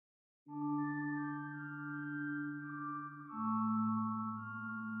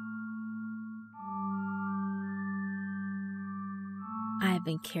I have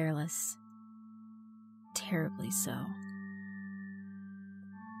been careless. Terribly so.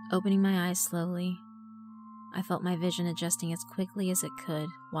 Opening my eyes slowly, I felt my vision adjusting as quickly as it could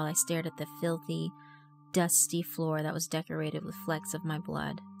while I stared at the filthy, dusty floor that was decorated with flecks of my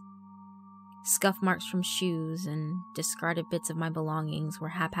blood. Scuff marks from shoes and discarded bits of my belongings were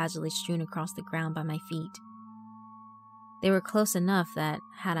haphazardly strewn across the ground by my feet. They were close enough that,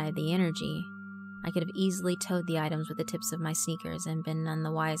 had I the energy, I could have easily towed the items with the tips of my sneakers and been none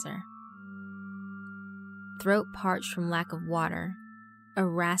the wiser. Throat parched from lack of water, a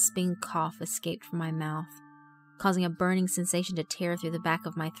rasping cough escaped from my mouth, causing a burning sensation to tear through the back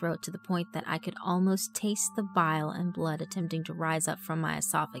of my throat to the point that I could almost taste the bile and blood attempting to rise up from my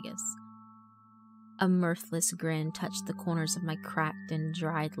esophagus. A mirthless grin touched the corners of my cracked and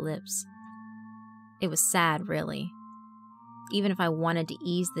dried lips. It was sad, really. Even if I wanted to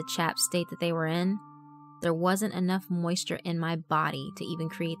ease the chapped state that they were in, there wasn't enough moisture in my body to even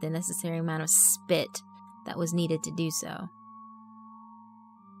create the necessary amount of spit that was needed to do so.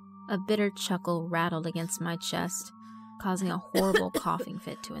 A bitter chuckle rattled against my chest, causing a horrible coughing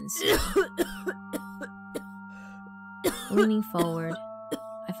fit to ensue. Leaning forward,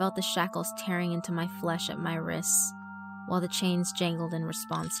 I felt the shackles tearing into my flesh at my wrists, while the chains jangled in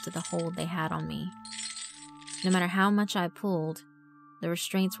response to the hold they had on me. No matter how much I pulled, the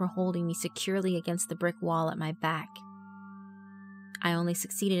restraints were holding me securely against the brick wall at my back. I only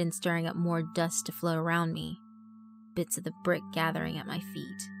succeeded in stirring up more dust to float around me, bits of the brick gathering at my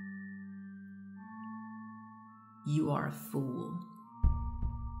feet. You are a fool.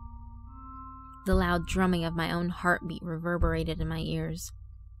 The loud drumming of my own heartbeat reverberated in my ears.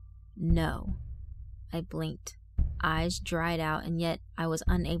 No. I blinked, eyes dried out, and yet I was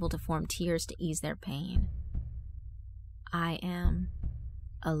unable to form tears to ease their pain. I am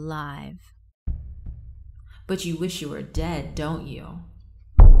alive. But you wish you were dead, don't you?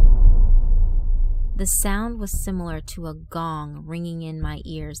 The sound was similar to a gong ringing in my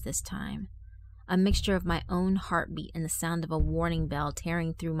ears this time, a mixture of my own heartbeat and the sound of a warning bell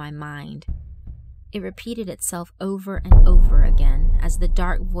tearing through my mind. It repeated itself over and over again as the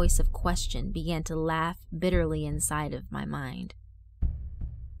dark voice of question began to laugh bitterly inside of my mind.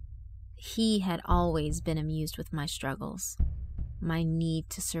 He had always been amused with my struggles, my need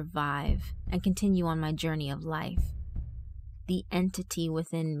to survive and continue on my journey of life. The entity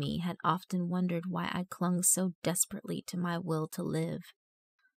within me had often wondered why I clung so desperately to my will to live,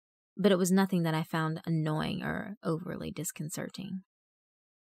 but it was nothing that I found annoying or overly disconcerting.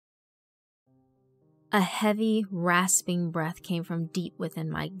 A heavy, rasping breath came from deep within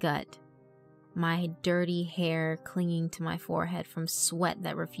my gut, my dirty hair clinging to my forehead from sweat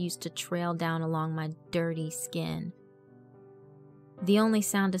that refused to trail down along my dirty skin. The only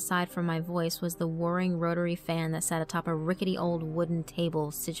sound aside from my voice was the whirring rotary fan that sat atop a rickety old wooden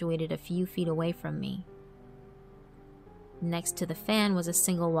table situated a few feet away from me. Next to the fan was a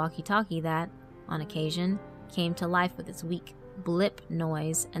single walkie-talkie that, on occasion, came to life with its weak blip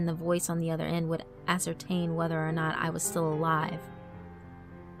noise, and the voice on the other end would ascertain whether or not I was still alive.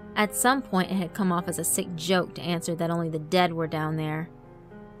 At some point, it had come off as a sick joke to answer that only the dead were down there,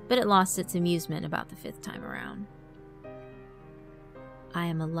 but it lost its amusement about the 5th time around. I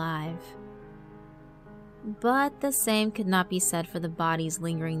am alive. But the same could not be said for the bodies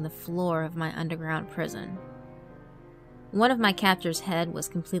lingering the floor of my underground prison. One of my captor's head was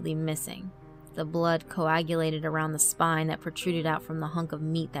completely missing. The blood coagulated around the spine that protruded out from the hunk of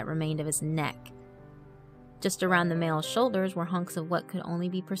meat that remained of his neck. Just around the male's shoulders were hunks of what could only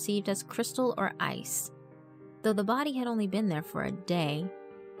be perceived as crystal or ice. Though the body had only been there for a day,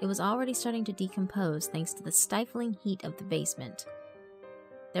 it was already starting to decompose thanks to the stifling heat of the basement.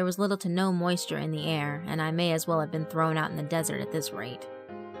 There was little to no moisture in the air, and I may as well have been thrown out in the desert at this rate.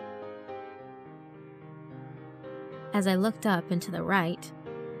 As I looked up and to the right,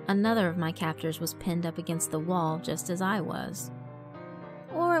 another of my captors was pinned up against the wall just as I was.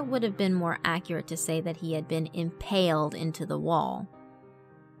 Or it would have been more accurate to say that he had been impaled into the wall.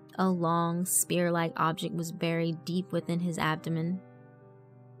 A long, spear-like object was buried deep within his abdomen,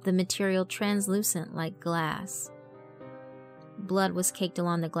 the material translucent like glass. Blood was caked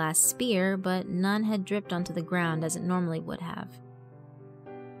along the glass spear, but none had dripped onto the ground as it normally would have.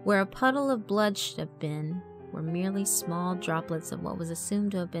 Where a puddle of blood should have been were merely small droplets of what was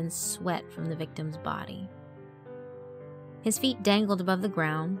assumed to have been sweat from the victim's body. His feet dangled above the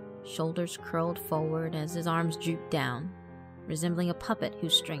ground, shoulders curled forward as his arms drooped down, resembling a puppet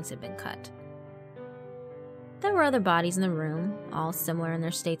whose strings had been cut. There were other bodies in the room, all similar in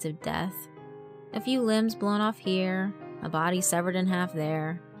their states of death. A few limbs blown off here, a body severed in half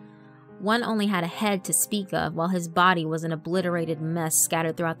there, One only had a head to speak of, while his body was an obliterated mess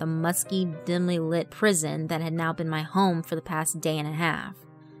scattered throughout the musky, dimly lit prison that had now been my home for the past day and a half.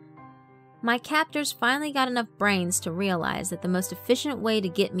 My captors finally got enough brains to realize that the most efficient way to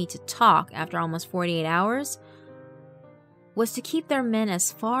get me to talk after almost 48 hours was to keep their men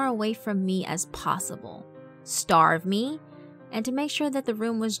as far away from me as possible, starve me, and to make sure that the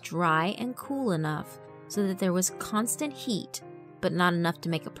room was dry and cool enough so that there was constant heat, but not enough to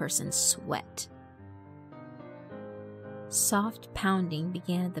make a person sweat. Soft pounding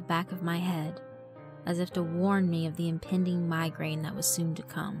began at the back of my head, as if to warn me of the impending migraine that was soon to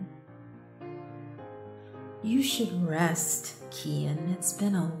come. You should rest, Kian. It's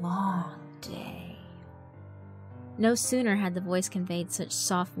been a long day. No sooner had the voice conveyed such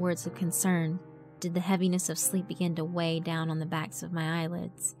soft words of concern did the heaviness of sleep begin to weigh down on the backs of my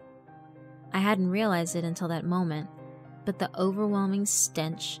eyelids. I hadn't realized it until that moment, but the overwhelming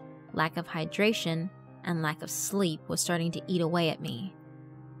stench, lack of hydration, and lack of sleep was starting to eat away at me.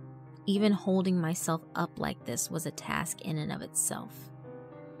 Even holding myself up like this was a task in and of itself.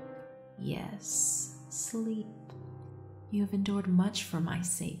 Yes, sleep. You have endured much for my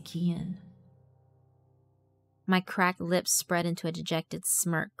sake, Kian. My cracked lips spread into a dejected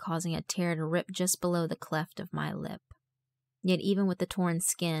smirk, causing a tear to rip just below the cleft of my lip. Yet even with the torn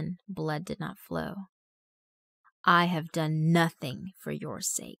skin, blood did not flow. I have done nothing for your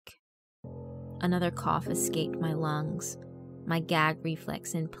sake. Another cough escaped my lungs, my gag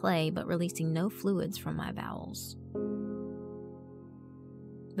reflex in play but releasing no fluids from my bowels.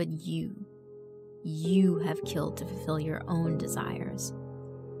 But you have killed to fulfill your own desires.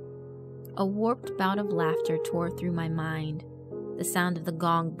 A warped bout of laughter tore through my mind, the sound of the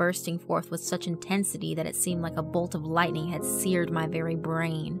gong bursting forth with such intensity that it seemed like a bolt of lightning had seared my very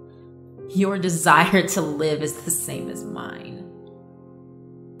brain. Your desire to live is the same as mine.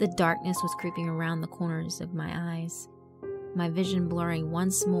 The darkness was creeping around the corners of my eyes, my vision blurring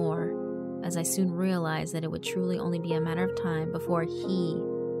once more as I soon realized that it would truly only be a matter of time before he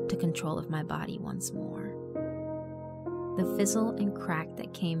took control of my body once more. The fizzle and crack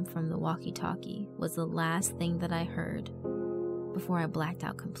that came from the walkie-talkie was the last thing that I heard before I blacked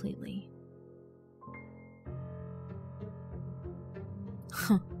out completely.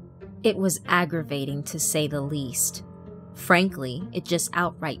 It was aggravating, to say the least. Frankly, it just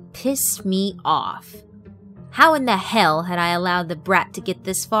outright pissed me off. How in the hell had I allowed the brat to get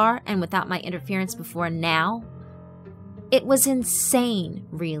this far and without my interference before now? It was insane,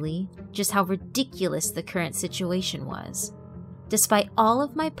 really, just how ridiculous the current situation was. Despite all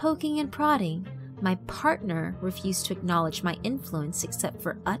of my poking and prodding, my partner refused to acknowledge my influence except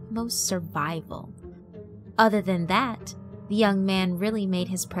for utmost survival. Other than that, the young man really made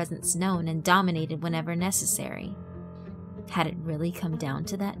his presence known and dominated whenever necessary. Had it really come down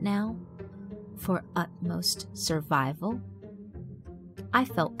to that now? For utmost survival? I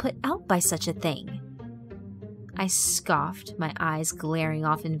felt put out by such a thing. I scoffed, my eyes glaring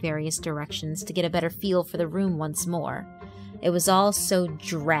off in various directions to get a better feel for the room once more. It was all so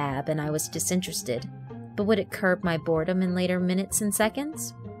drab and I was disinterested, but would it curb my boredom in later minutes and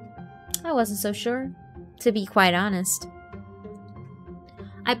seconds? I wasn't so sure, to be quite honest.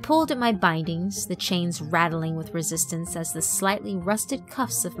 I pulled at my bindings, the chains rattling with resistance as the slightly rusted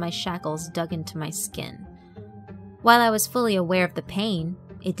cuffs of my shackles dug into my skin. While I was fully aware of the pain,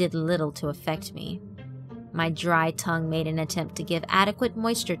 it did little to affect me. My dry tongue made an attempt to give adequate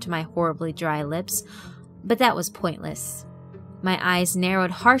moisture to my horribly dry lips, but that was pointless. My eyes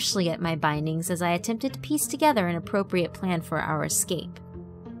narrowed harshly at my bindings as I attempted to piece together an appropriate plan for our escape.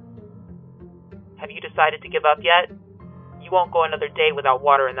 Have you decided to give up yet? You won't go another day without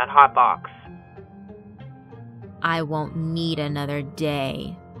water in that hot box. I won't need another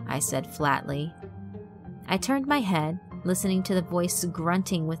day, I said flatly. I turned my head, listening to the voice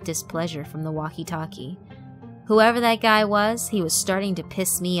grunting with displeasure from the walkie-talkie. Whoever that guy was, he was starting to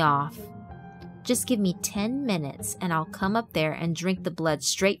piss me off. Just give me 10 minutes and I'll come up there and drink the blood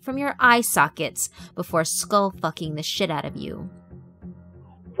straight from your eye sockets before skull-fucking the shit out of you.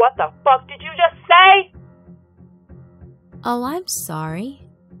 What the fuck did you just say? Oh, I'm sorry.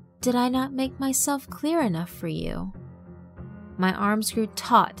 Did I not make myself clear enough for you? My arms grew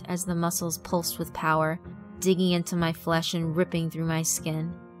taut as the muscles pulsed with power, digging into my flesh and ripping through my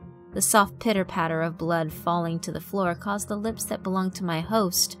skin. The soft pitter-patter of blood falling to the floor caused the lips that belonged to my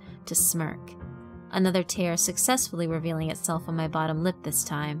host to smirk. Another tear successfully revealing itself on my bottom lip this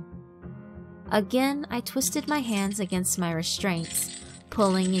time. Again, I twisted my hands against my restraints,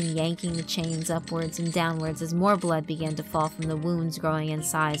 pulling and yanking the chains upwards and downwards as more blood began to fall from the wounds growing in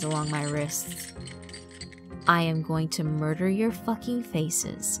size along my wrists. I am going to murder your fucking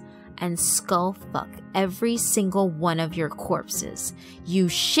faces and skull fuck every single one of your corpses. You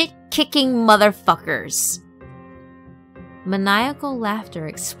shit-kicking motherfuckers! Maniacal laughter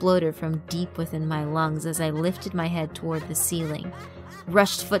exploded from deep within my lungs as I lifted my head toward the ceiling.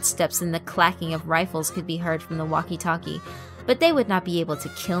 Rushed footsteps and the clacking of rifles could be heard from the walkie-talkie, but they would not be able to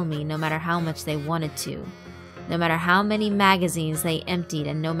kill me no matter how much they wanted to. No matter how many magazines they emptied,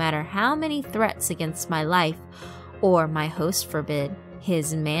 and no matter how many threats against my life, or my host forbid,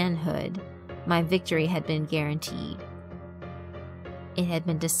 his manhood, my victory had been guaranteed. It had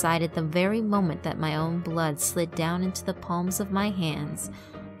been decided the very moment that my own blood slid down into the palms of my hands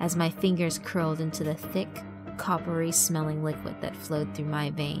as my fingers curled into the thick, coppery-smelling liquid that flowed through my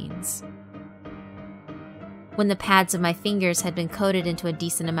veins. When the pads of my fingers had been coated into a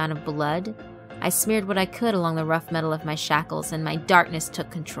decent amount of blood, I smeared what I could along the rough metal of my shackles, and my darkness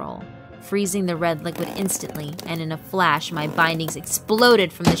took control, freezing the red liquid instantly, and in a flash my bindings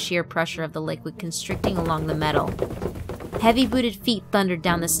exploded from the sheer pressure of the liquid constricting along the metal. Heavy-booted feet thundered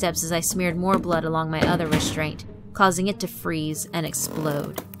down the steps as I smeared more blood along my other restraint, causing it to freeze and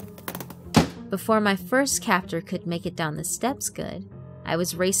explode. Before my first captor could make it down the steps good, I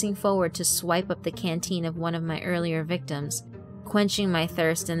was racing forward to swipe up the canteen of one of my earlier victims, quenching my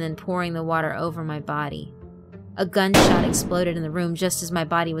thirst and then pouring the water over my body. A gunshot exploded in the room just as my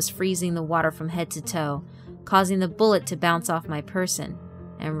body was freezing the water from head to toe, causing the bullet to bounce off my person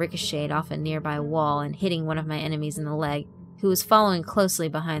and ricochet off a nearby wall and hitting one of my enemies in the leg, who was following closely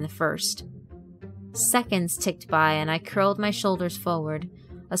behind the first. Seconds ticked by and I curled my shoulders forward,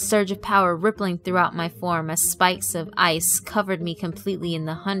 a surge of power rippling throughout my form as spikes of ice covered me completely in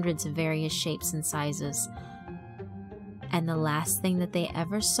the hundreds of various shapes and sizes. And the last thing that they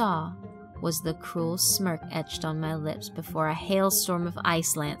ever saw was the cruel smirk etched on my lips before a hailstorm of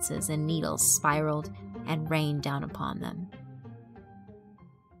ice lances and needles spiraled and rained down upon them.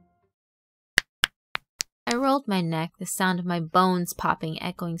 I rolled my neck, the sound of my bones popping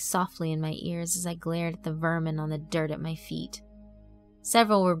echoing softly in my ears as I glared at the vermin on the dirt at my feet.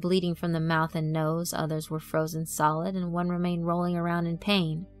 Several were bleeding from the mouth and nose, others were frozen solid, and one remained rolling around in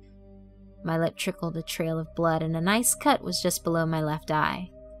pain. My lip trickled a trail of blood, and a nice cut was just below my left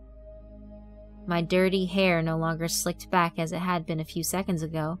eye. My dirty hair no longer slicked back as it had been a few seconds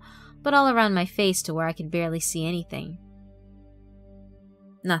ago, but all around my face to where I could barely see anything.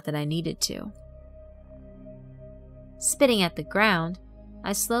 Not that I needed to. Spitting at the ground,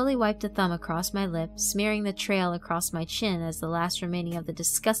 I slowly wiped a thumb across my lip, smearing the trail across my chin as the last remaining of the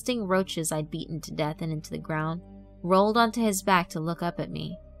disgusting roaches I'd beaten to death and into the ground rolled onto his back to look up at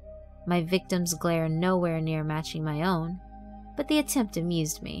me. My victim's glare nowhere near matching my own, but the attempt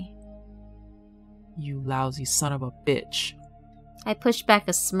amused me. You lousy son of a bitch. I pushed back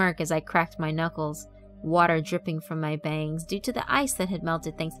a smirk as I cracked my knuckles, water dripping from my bangs due to the ice that had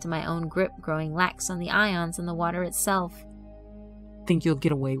melted thanks to my own grip growing lax on the ions in the water itself. Think you'll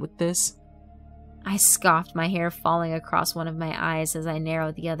get away with this? I scoffed, my hair falling across one of my eyes as I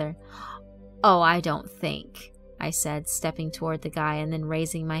narrowed the other. Oh, I don't think, I said, stepping toward the guy and then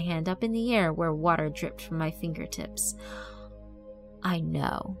raising my hand up in the air where water dripped from my fingertips. I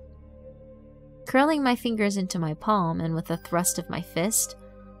know. Curling my fingers into my palm and with a thrust of my fist,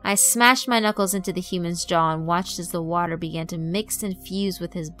 I smashed my knuckles into the human's jaw and watched as the water began to mix and fuse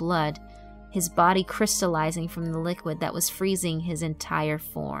with his blood, his body crystallizing from the liquid that was freezing his entire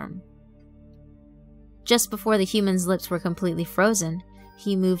form. Just before the human's lips were completely frozen,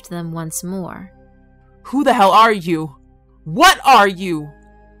 he moved them once more. Who the hell are you? What are you?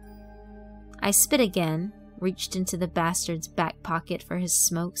 I spit again, reached into the bastard's back pocket for his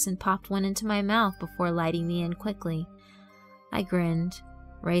smokes and popped one into my mouth before lighting the end quickly. I grinned,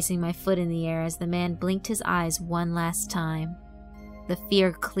 raising my foot in the air as the man blinked his eyes one last time, the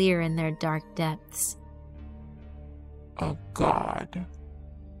fear clear in their dark depths. A god.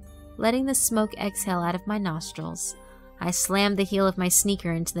 Letting the smoke exhale out of my nostrils, I slammed the heel of my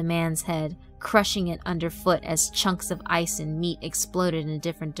sneaker into the man's head, crushing it underfoot as chunks of ice and meat exploded in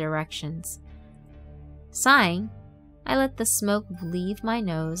different directions. Sighing, I let the smoke leave my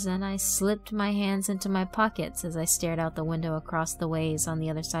nose and I slipped my hands into my pockets as I stared out the window across the ways on the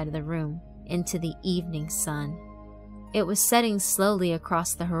other side of the room, into the evening sun. It was setting slowly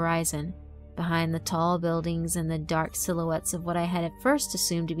across the horizon, behind the tall buildings and the dark silhouettes of what I had at first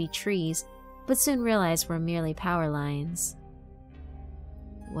assumed to be trees, but soon realized were merely power lines.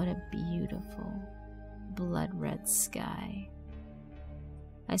 What a beautiful, blood-red sky.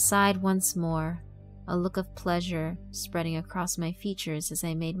 I sighed once more, a look of pleasure spreading across my features as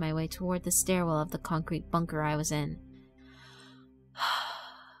I made my way toward the stairwell of the concrete bunker I was in.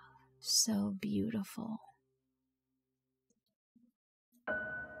 So beautiful.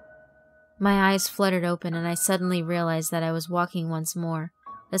 My eyes fluttered open, and I suddenly realized that I was walking once more,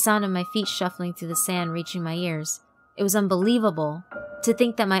 the sound of my feet shuffling through the sand reaching my ears. It was unbelievable to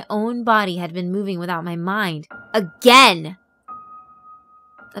think that my own body had been moving without my mind. Again!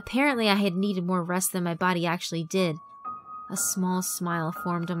 Apparently, I had needed more rest than my body actually did. A small smile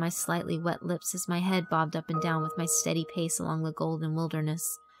formed on my slightly wet lips as my head bobbed up and down with my steady pace along the golden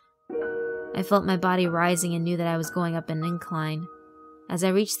wilderness. I felt my body rising and knew that I was going up an incline. As I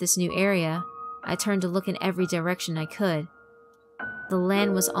reached this new area, I turned to look in every direction I could. The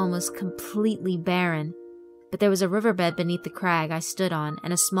land was almost completely barren, but there was a riverbed beneath the crag I stood on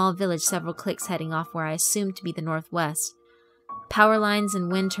and a small village several clicks heading off where I assumed to be the northwest. Power lines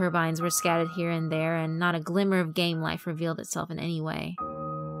and wind turbines were scattered here and there, and not a glimmer of game life revealed itself in any way.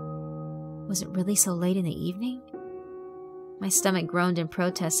 Was it really so late in the evening? My stomach groaned in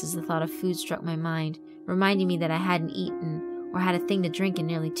protest as the thought of food struck my mind, reminding me that I hadn't eaten or had a thing to drink in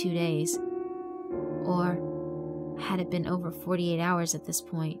nearly 2 days. Or had it been over 48 hours at this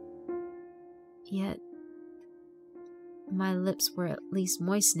point? Yet, my lips were at least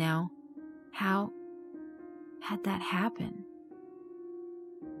moist now. How had that happened?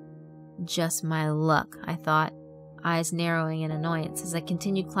 Just my luck, I thought, eyes narrowing in annoyance as I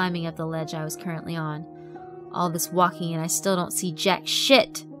continued climbing up the ledge I was currently on. All this walking and I still don't see jack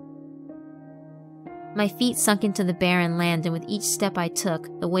shit! My feet sunk into the barren land, and with each step I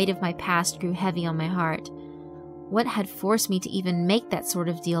took, the weight of my past grew heavy on my heart. What had forced me to even make that sort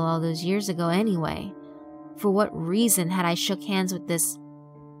of deal all those years ago anyway? For what reason had I shook hands with this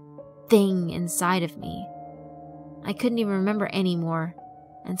thing inside of me? I couldn't even remember anymore,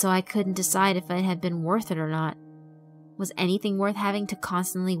 and so I couldn't decide if it had been worth it or not. Was anything worth having to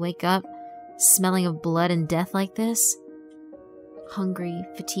constantly wake up, smelling of blood and death like this? Hungry,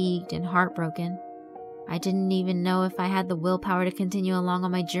 fatigued, and heartbroken, I didn't even know if I had the willpower to continue along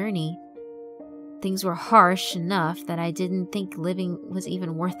on my journey. Things were harsh enough that I didn't think living was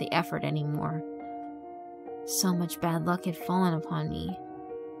even worth the effort anymore. So much bad luck had fallen upon me.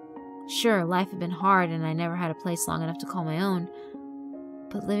 Sure, life had been hard and I never had a place long enough to call my own,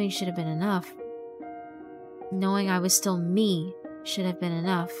 but living should have been enough. Knowing I was still me should have been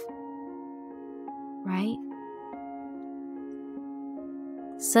enough. Right?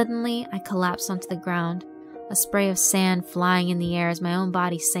 Suddenly, I collapsed onto the ground, a spray of sand flying in the air as my own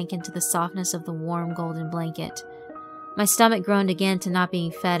body sank into the softness of the warm golden blanket. My stomach groaned again to not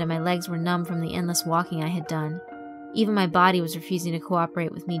being fed, and my legs were numb from the endless walking I had done. Even my body was refusing to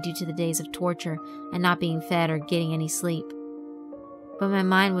cooperate with me due to the days of torture and not being fed or getting any sleep. But my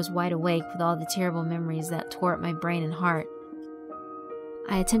mind was wide awake with all the terrible memories that tore at my brain and heart.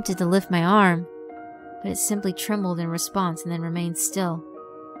 I attempted to lift my arm, but it simply trembled in response and then remained still,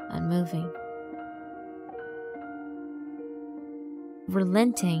 unmoving.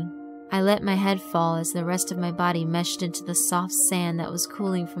 Relenting, I let my head fall as the rest of my body meshed into the soft sand that was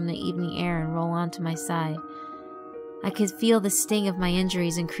cooling from the evening air and roll onto my side. I could feel the sting of my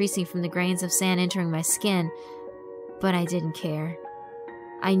injuries increasing from the grains of sand entering my skin, but I didn't care.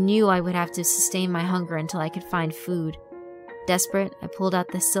 I knew I would have to sustain my hunger until I could find food. Desperate, I pulled out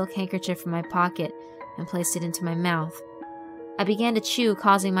the silk handkerchief from my pocket and placed it into my mouth. I began to chew,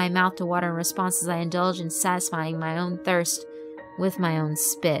 causing my mouth to water in response as I indulged in satisfying my own thirst with my own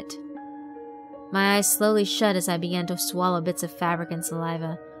spit. My eyes slowly shut as I began to swallow bits of fabric and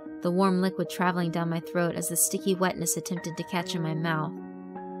saliva, the warm liquid traveling down my throat as the sticky wetness attempted to catch in my mouth.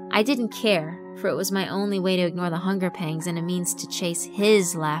 I didn't care, for it was my only way to ignore the hunger pangs and a means to chase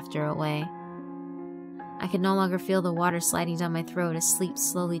his laughter away. I could no longer feel the water sliding down my throat as sleep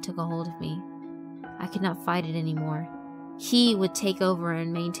slowly took a hold of me. I could not fight it anymore. He would take over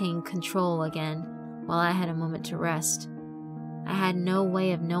and maintain control again, while I had a moment to rest. I had no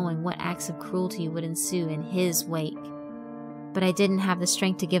way of knowing what acts of cruelty would ensue in his wake, but I didn't have the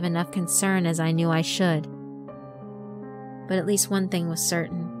strength to give enough concern as I knew I should. But at least one thing was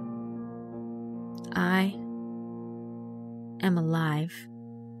certain. I am alive.